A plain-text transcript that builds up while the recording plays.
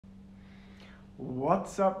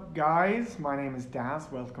What's up, guys? My name is Dazz.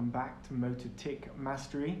 Welcome back to Motor Tic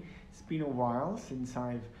Mastery. It's been a while since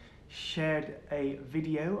I've shared a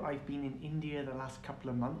video. I've been in India the last couple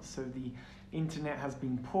of months, so the internet has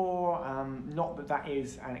been poor. Not that that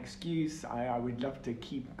is an excuse. I would love to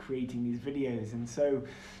keep creating these videos, and so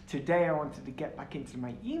today I wanted to get back into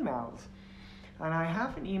my emails, and I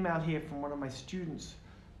have an email here from one of my students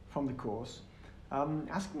from the course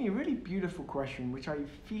asking me a really beautiful question, which I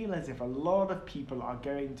feel as if a lot of people are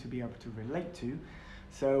going to be able to relate to.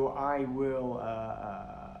 So I will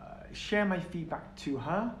share my feedback to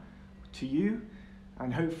her, to you,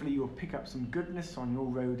 and hopefully you'll pick up some goodness on your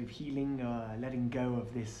road of healing, letting go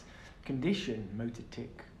of this condition, motor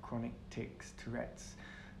tic, chronic tics, Tourette's,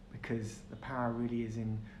 because the power really is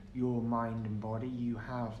in your mind and body. You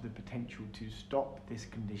have the potential to stop this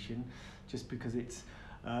condition. Just because it's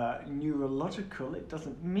neurological, it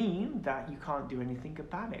doesn't mean that you can't do anything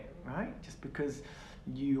about it, right? Just because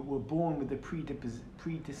you were born with a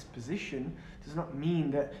predisposition does not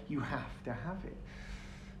mean that you have to have it.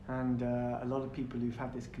 And a lot of people who've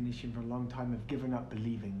had this condition for a long time have given up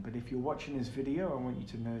believing. But if you're watching this video, I want you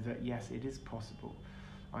to know that yes, it is possible.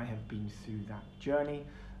 I have been through that journey,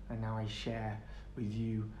 and now I share with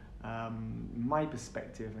you my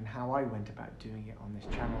perspective and how I went about doing it on this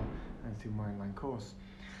channel and through my online course.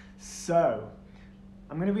 So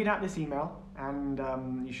I'm going to read out this email, and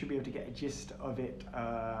you should be able to get a gist of it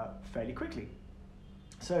fairly quickly.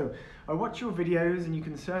 So I watch your videos, and you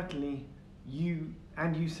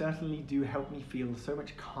certainly do help me feel so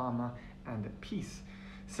much calmer and at peace.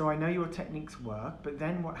 So I know your techniques work, but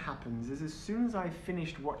then what happens is as soon as I've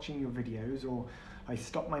finished watching your videos, or I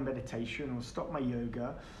stop my meditation or stop my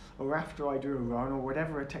yoga, or after I do a run, or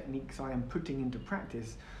whatever techniques I am putting into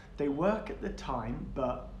practice, they work at the time,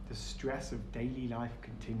 but the stress of daily life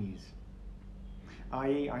continues.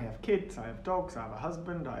 I have kids, I have dogs, I have a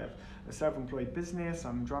husband, I have a self-employed business,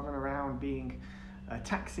 I'm driving around being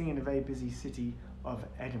taxing in a very busy city of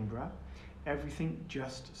Edinburgh. Everything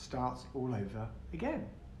just starts all over again.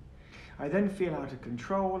 I then feel out of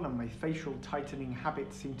control, and my facial tightening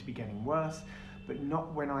habits seem to be getting worse, but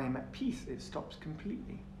not when I am at peace. It stops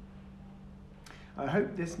completely. I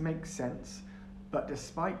hope this makes sense, but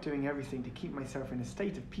despite doing everything to keep myself in a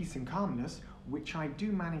state of peace and calmness, which I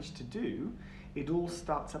do manage to do, it all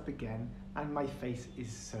starts up again, and my face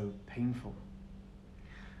is so painful.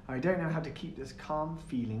 I don't know how to keep this calm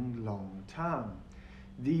feeling long term.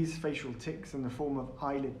 These facial tics in the form of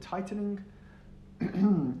eyelid tightening,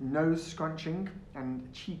 nose scrunching,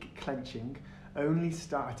 and cheek clenching only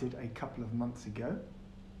started a couple of months ago.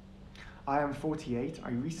 I am 48.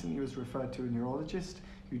 I recently was referred to a neurologist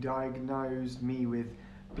who diagnosed me with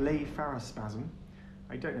blepharospasm.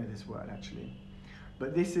 I don't know this word actually,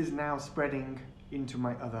 but this is now spreading into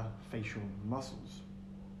my other facial muscles.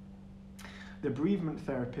 The bereavement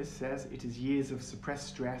therapist says it is years of suppressed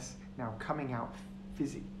stress now coming out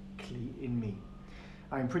physically in me.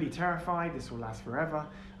 I'm pretty terrified this will last forever.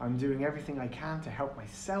 I'm doing everything I can to help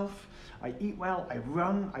myself. I eat well, I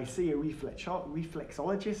run, I see a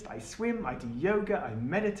reflexologist, I swim, I do yoga, I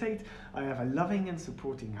meditate, I have a loving and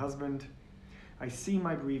supporting husband. I see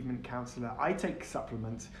my bereavement counsellor, I take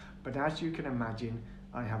supplements, but as you can imagine,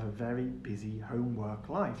 I have a very busy home-work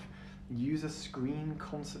life. Use a screen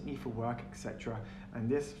constantly for work, etc. And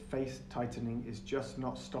this face tightening is just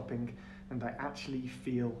not stopping, and I actually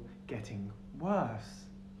feel getting worse.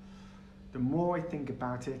 The more I think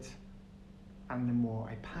about it, and the more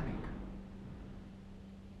I panic.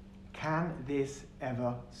 Can this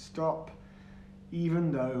ever stop?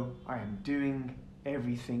 Even though I am doing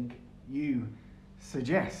everything you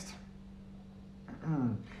suggest.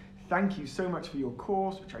 Thank you so much for your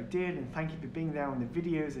course, which I did, and thank you for being there on the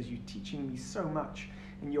videos as you're teaching me so much,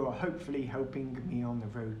 and you're hopefully helping me on the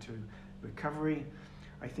road to recovery.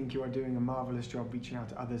 I think you are doing a marvelous job reaching out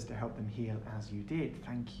to others to help them heal as you did.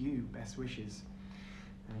 Thank you. Best wishes.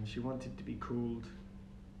 And she wanted to be called,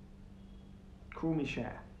 call me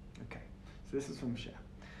Cher. Okay, so this is from Cher.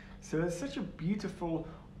 So it's such a beautiful,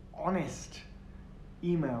 honest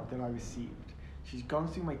email that I received. She's gone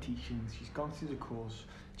through my teachings, she's gone through the course,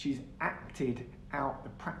 she's acted out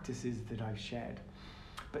the practices that I've shared.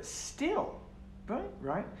 But still,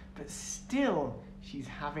 right? But still, she's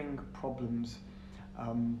having problems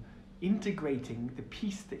integrating the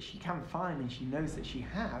peace that she can find and she knows that she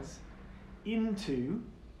has into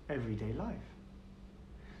everyday life.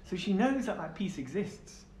 So she knows that that peace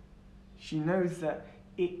exists. She knows that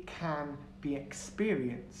it can be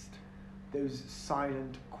experienced, those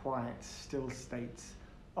silent, quiet, still states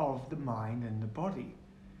of the mind and the body.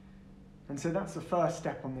 And so that's the first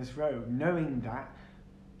step on this road, knowing that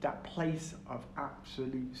that place of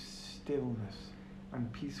absolute stillness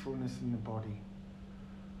and peacefulness in the body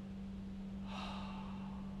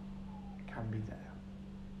can be there.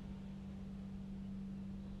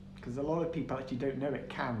 Because a lot of people actually don't know it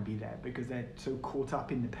can be there because they're so caught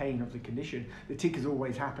up in the pain of the condition. The tic is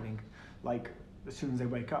always happening. Like, as soon as they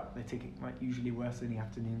wake up, they're ticking, right? Usually worse in the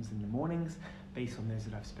afternoons than the mornings, based on those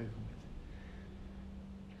that I've spoken with.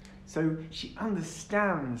 So she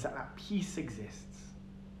understands that that peace exists.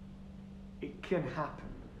 It can happen.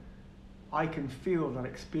 I can feel that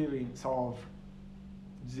experience of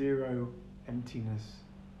zero emptiness.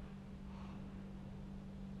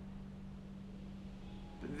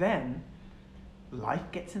 But then,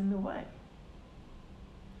 life gets in the way.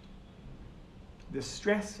 The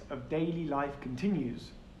stress of daily life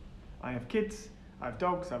continues. I have kids, I have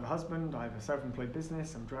dogs, I have a husband, I have a self-employed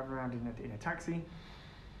business, I'm driving around in a taxi.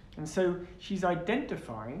 And so she's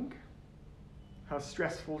identifying her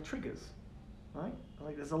stressful triggers, right?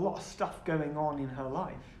 Like, there's a lot of stuff going on in her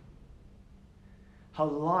life. Her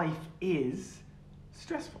life is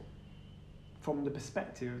stressful from the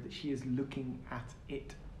perspective that she is looking at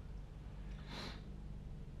it.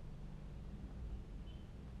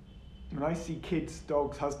 When I see kids,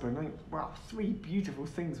 dogs, husband, I think, wow, 3 beautiful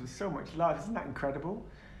things with so much love. Isn't that incredible?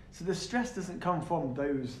 So the stress doesn't come from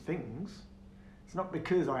those things. It's not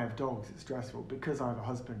because I have dogs it's stressful. Because I have a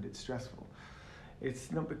husband it's stressful.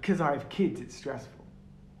 It's not because I have kids it's stressful.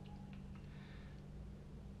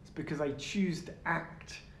 It's because I choose to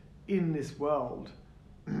act in this world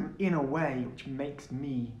in a way which makes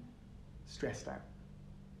me stressed out.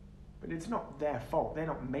 But it's not their fault. They're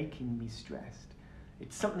not making me stressed.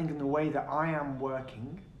 It's something in the way that I am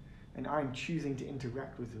working and I'm choosing to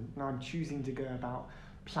interact with them and I'm choosing to go about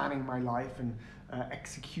planning my life and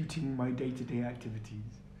executing my day-to-day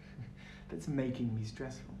activities that's making me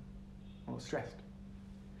stressful or stressed.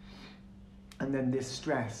 And then this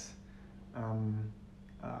stress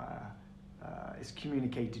is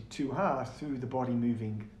communicated to her through the body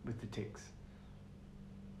moving with the tics.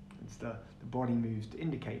 It's the body moves to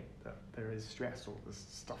indicate that there is stress or there's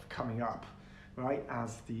stuff coming up, right?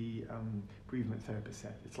 As the bereavement therapist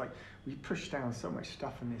said. It's like we push down so much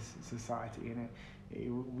stuff in this society and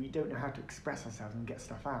we don't know how to express ourselves and get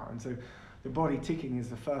stuff out. And so the body ticking is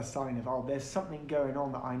the first sign of, oh, there's something going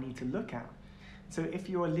on that I need to look at. So if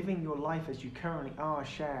you are living your life as you currently are,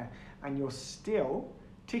 Cher, and you're still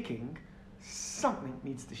ticking, something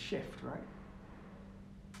needs to shift, right?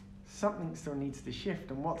 Something still needs to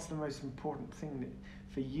shift. And what's the most important thing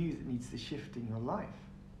for you that needs to shift in your life?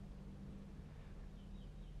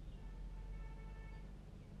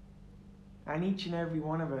 And each and every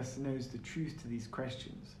one of us knows the truth to these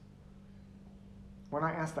questions. When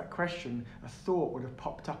I asked that question, a thought would have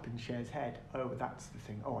popped up in Cher's head. Oh, that's the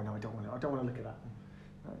thing. Oh, no, I don't want to look at that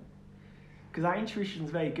one. Because our intuition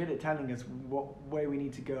is very good at telling us where we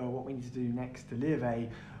need to go, what we need to do next to live a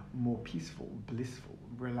more peaceful, blissful,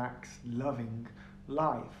 relaxed, loving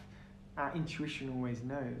life. Our intuition always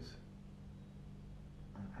knows.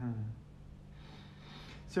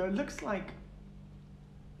 So it looks like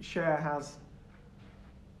Cher has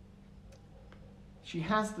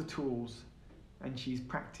the tools and she's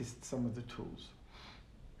practiced some of the tools.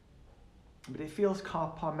 But it feels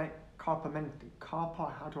how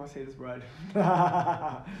do I say this word?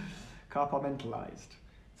 Compartmentalized.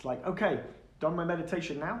 It's like, okay, done my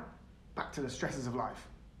meditation now, back to the stresses of life.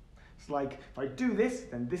 It's like, if I do this,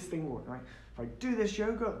 then this thing will, right? If I do this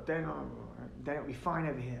yoga, then it'll be fine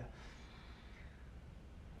over here.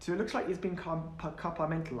 So it looks like it's been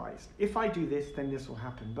compartmentalized. If I do this, then this will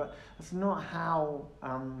happen. But that's not how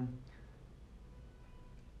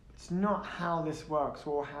this works,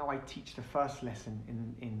 or how I teach the first lesson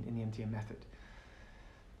in the MTM method.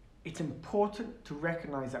 It's important to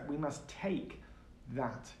recognize that we must take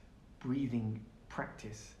that breathing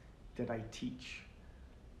practice that I teach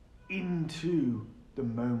into the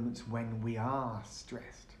moments when we are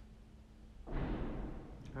stressed.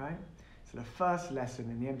 Right? So the first lesson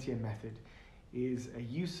in the MTM method is a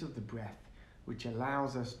use of the breath, which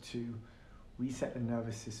allows us to reset the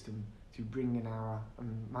nervous system to bring in our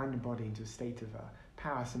mind and body into a state of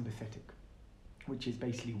parasympathetic, which is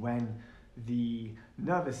basically when the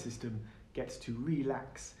nervous system gets to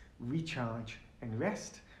relax, recharge, and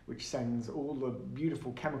rest, which sends all the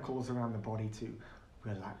beautiful chemicals around the body to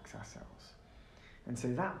relax ourselves. And so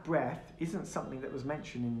that breath isn't something that was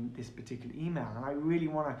mentioned in this particular email, and I really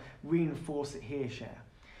want to reinforce it here, Cher.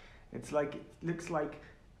 It's like, it looks like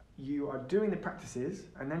you are doing the practices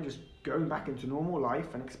and then just going back into normal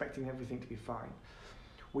life and expecting everything to be fine.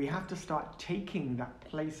 We have to start taking that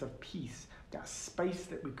place of peace, that space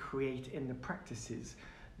that we create in the practices,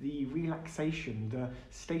 the relaxation, the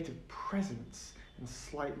state of presence, and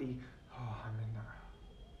slightly, oh, I'm in that.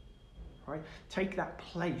 Right? Take that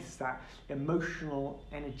place, that emotional,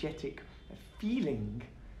 energetic feeling,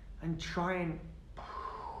 and try and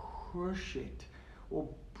push it or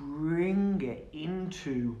bring it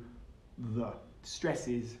into the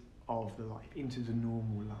stresses of the life, into the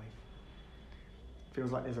normal life.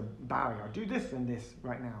 Feels like there's a barrier. I do this and this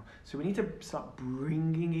right now. So we need to start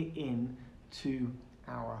bringing it in to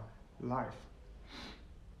our life.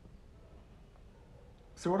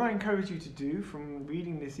 So what I encourage you to do from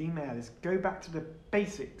reading this email is go back to the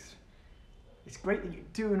basics. It's great that you're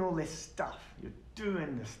doing all this stuff. You're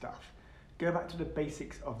doing the stuff. Go back to the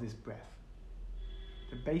basics of this breath.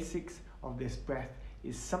 The basics of this breath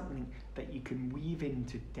is something that you can weave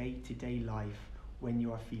into day-to-day life when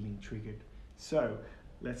you are feeling triggered. So,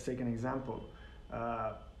 let's take an example.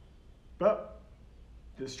 But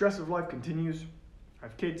the stress of life continues. I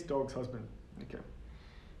have kids, dogs, husband. Okay.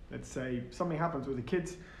 Let's say something happens with the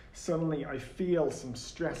kids. Suddenly I feel some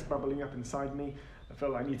stress bubbling up inside me. I feel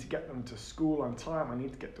like I need to get them to school on time. I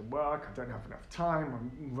need to get to work. I don't have enough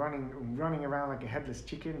time. I'm running around like a headless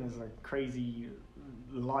chicken. There's like crazy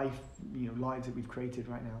lives that we've created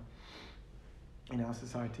right now in our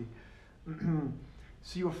society.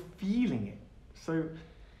 So you're feeling it. So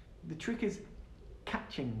the trick is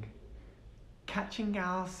catching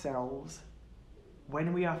ourselves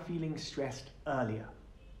when we are feeling stressed earlier.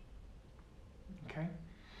 Okay?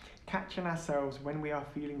 Catching ourselves when we are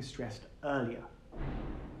feeling stressed earlier.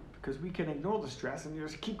 Because we can ignore the stress and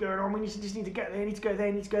just keep going on. We just need to get there, need to go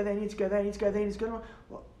there, need to go there, need to go there, need to go there, need to go there.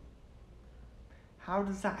 Well, how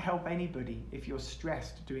does that help anybody if you're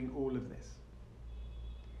stressed doing all of this?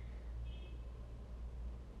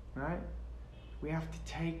 Right? We have to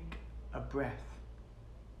take a breath.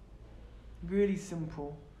 Really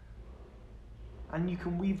simple. And you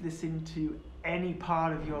can weave this into any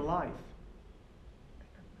part of your life.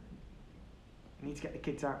 You need to get the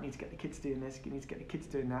kids out, you need to get the kids doing this, you need to get the kids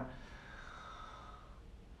doing that.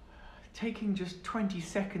 Taking just 20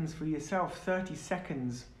 seconds for yourself, 30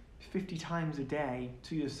 seconds, 50 times a day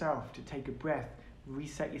to yourself to take a breath,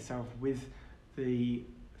 reset yourself with the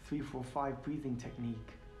 3-4-5 breathing technique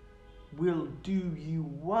will do you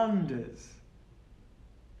wonders.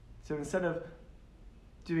 So instead of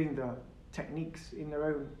doing the techniques in their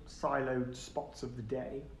own siloed spots of the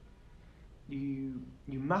day, you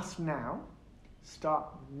must now start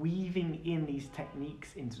weaving in these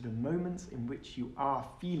techniques into the moments in which you are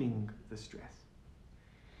feeling the stress.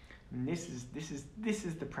 And this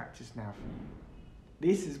is the practice now for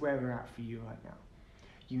you. This is where we're at for you right now.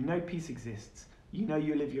 You know peace exists. You know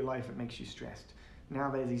you live your life that makes you stressed. Now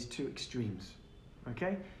there's these two extremes.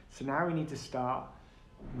 Okay? So now we need to start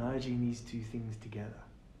merging these two things together.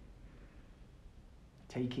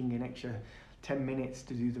 Taking an extra 10 minutes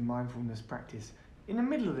to do the mindfulness practice in the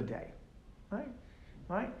middle of the day.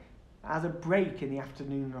 Right? As a break in the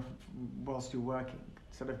afternoon whilst you're working.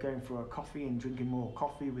 Instead of going for a coffee and drinking more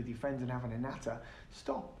coffee with your friends and having a natter,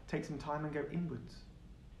 stop, take some time and go inwards.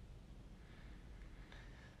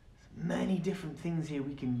 There's many different things here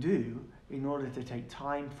we can do in order to take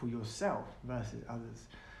time for yourself versus others.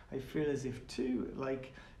 I feel as if too,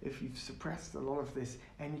 like if you've suppressed a lot of this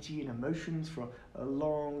energy and emotions for a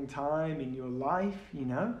long time in your life, you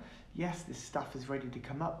know, yes, this stuff is ready to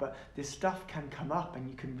come up, but this stuff can come up and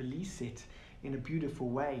you can release it in a beautiful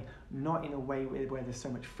way, not in a way where there's so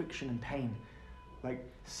much friction and pain. Like,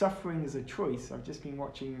 suffering is a choice. I've just been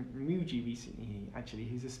watching Muji recently, actually.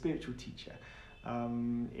 He's a spiritual teacher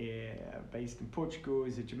based in Portugal.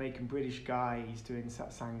 He's a Jamaican British guy. He's doing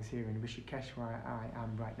satsangs here in Rishikesh, where I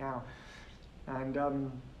am right now. And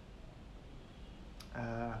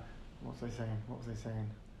what was I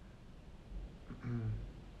saying?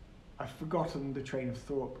 I've forgotten the train of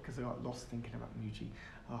thought because I got lost thinking about Muji.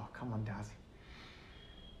 Oh, come on, Dazz.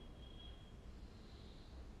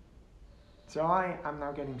 So I am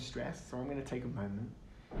now getting stressed, so I'm going to take a moment.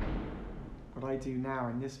 What I do now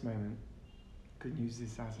in this moment, could use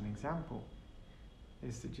this as an example,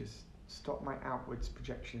 is to just stop my outwards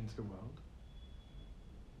projection into the world.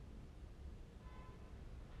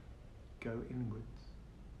 Go inwards.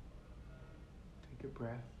 Take a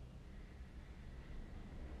breath.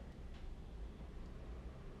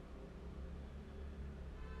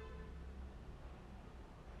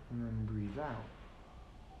 And then breathe out.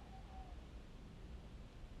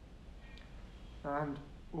 And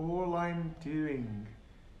all I'm doing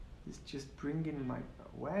is just bringing my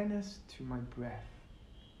awareness to my breath.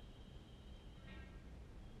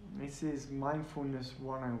 This is Mindfulness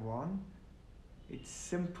 101. It's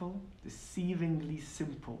simple, deceivingly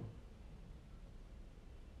simple.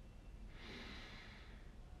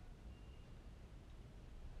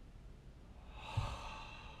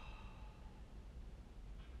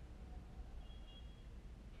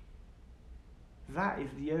 That is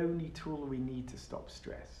the only tool we need to stop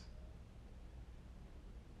stress.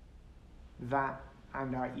 That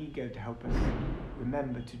and our ego to help us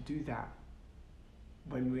remember to do that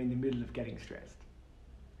when we're in the middle of getting stressed.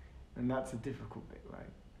 And that's the difficult bit, right?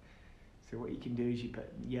 So what you can do is you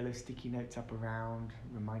put yellow sticky notes up around,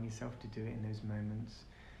 remind yourself to do it in those moments.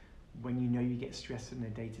 When you know you get stressed in a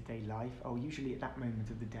day-to-day life, usually at that moment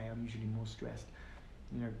of the day, I'm usually more stressed.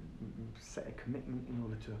 You know, set a commitment in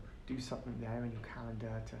order to do something there in your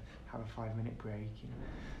calendar, to have a 5-minute break.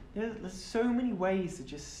 You know, there's so many ways to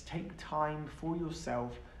just take time for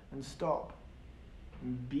yourself and stop.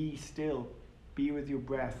 And be still, be with your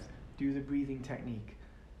breath, do the breathing technique,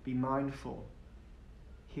 be mindful,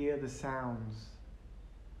 hear the sounds,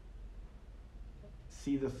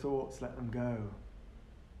 see the thoughts, let them go.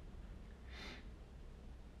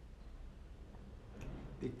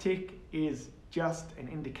 The tic is just an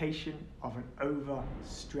indication of an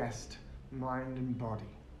overstressed mind and body.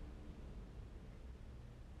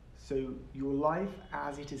 So your life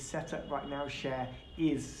as it is set up right now, Cher,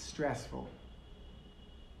 is stressful.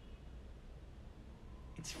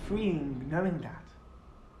 It's freeing knowing that.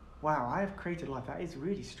 Wow, I have created a life that is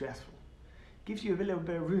really stressful. Gives you a little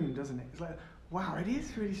bit of room, doesn't it? It's like, wow, it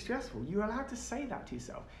is really stressful. You're allowed to say that to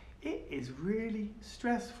yourself. It is really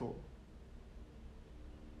stressful.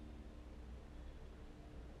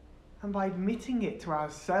 And by admitting it to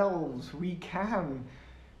ourselves, we can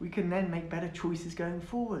then make better choices going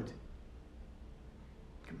forward.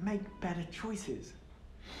 We can make better choices.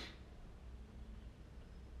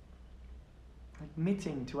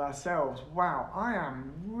 Admitting to ourselves, wow, I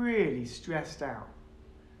am really stressed out.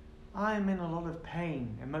 I am in a lot of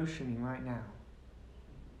pain emotionally right now.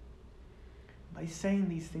 By saying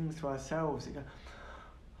these things to ourselves, it goes,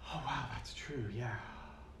 oh wow, that's true, yeah.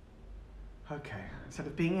 Okay, instead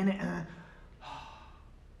of being in it,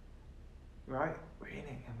 right, we're in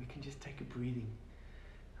it and we can just take a breathing.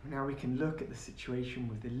 And now we can look at the situation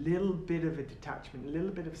with a little bit of a detachment, a little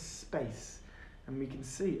bit of space, and we can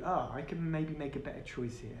see, I can maybe make a better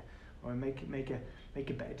choice here, or make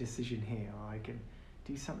a better decision here, or I can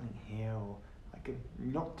do something here, or I can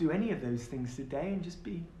not do any of those things today and just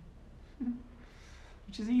be,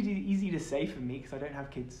 which is easy to say for me because I don't have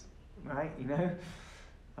kids, right? You know.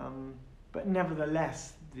 But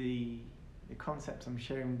nevertheless, the concepts I'm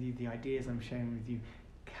sharing with you, the ideas I'm sharing with you,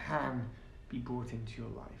 can be brought into your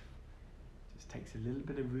life. It just takes a little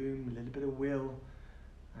bit of room, a little bit of will,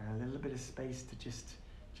 and a little bit of space to just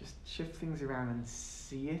shift things around and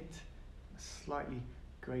see it from a slightly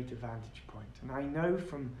greater vantage point. And I know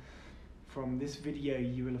from this video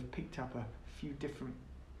you will have picked up a few different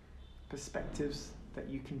perspectives that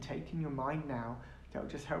you can take in your mind now that will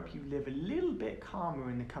just help you live a little bit calmer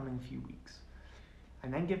in the coming few weeks.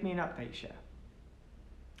 And then give me an update, Cher.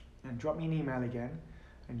 And drop me an email again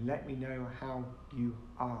and let me know how you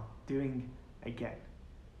are doing again.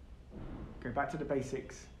 Go back to the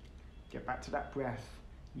basics. Get back to that breath.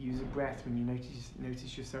 Use a breath when you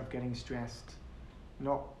notice yourself getting stressed.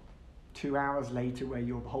 Not 2 hours later where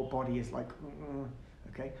your whole body is like,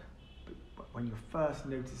 okay? But when you're first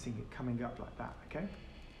noticing it coming up like that, okay?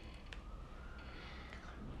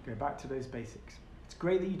 Go back to those basics. It's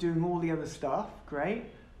great that you're doing all the other stuff, great,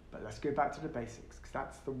 but let's go back to the basics, because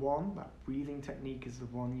that's the one, that breathing technique is the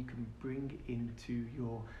one you can bring into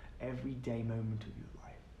your everyday moment of your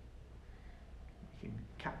life. You can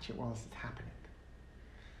catch it whilst it's happening.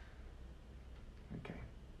 Okay.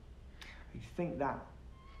 I think that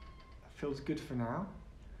feels good for now.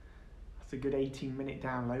 That's a good 18-minute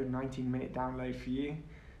download, 19-minute download for you.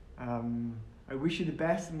 I wish you the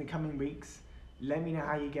best in the coming weeks. Let me know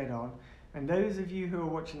how you get on. And those of you who are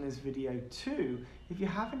watching this video too, if you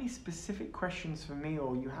have any specific questions for me,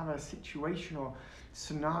 or you have a situation or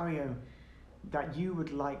scenario that you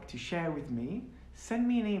would like to share with me, send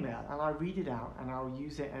me an email and I'll read it out and I'll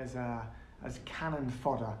use it as cannon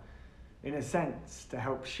fodder, in a sense, to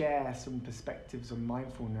help share some perspectives on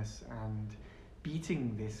mindfulness and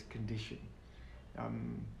beating this condition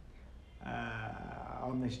on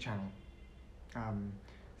this channel.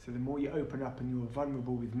 So the more you open up and you're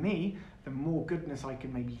vulnerable with me, the more goodness I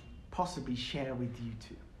can maybe possibly share with you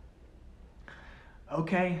too.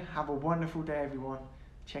 Okay, have a wonderful day everyone.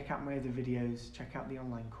 Check out my other videos, check out the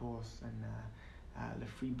online course and the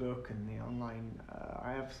free book and the online,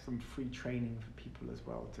 I have some free training for people as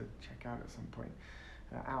well to check out at some point.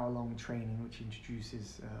 Hour-long training which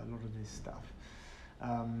introduces a lot of this stuff,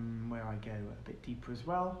 where I go a bit deeper as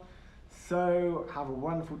well. So have a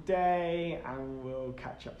wonderful day and we'll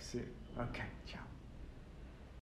catch up soon. Okay, ciao.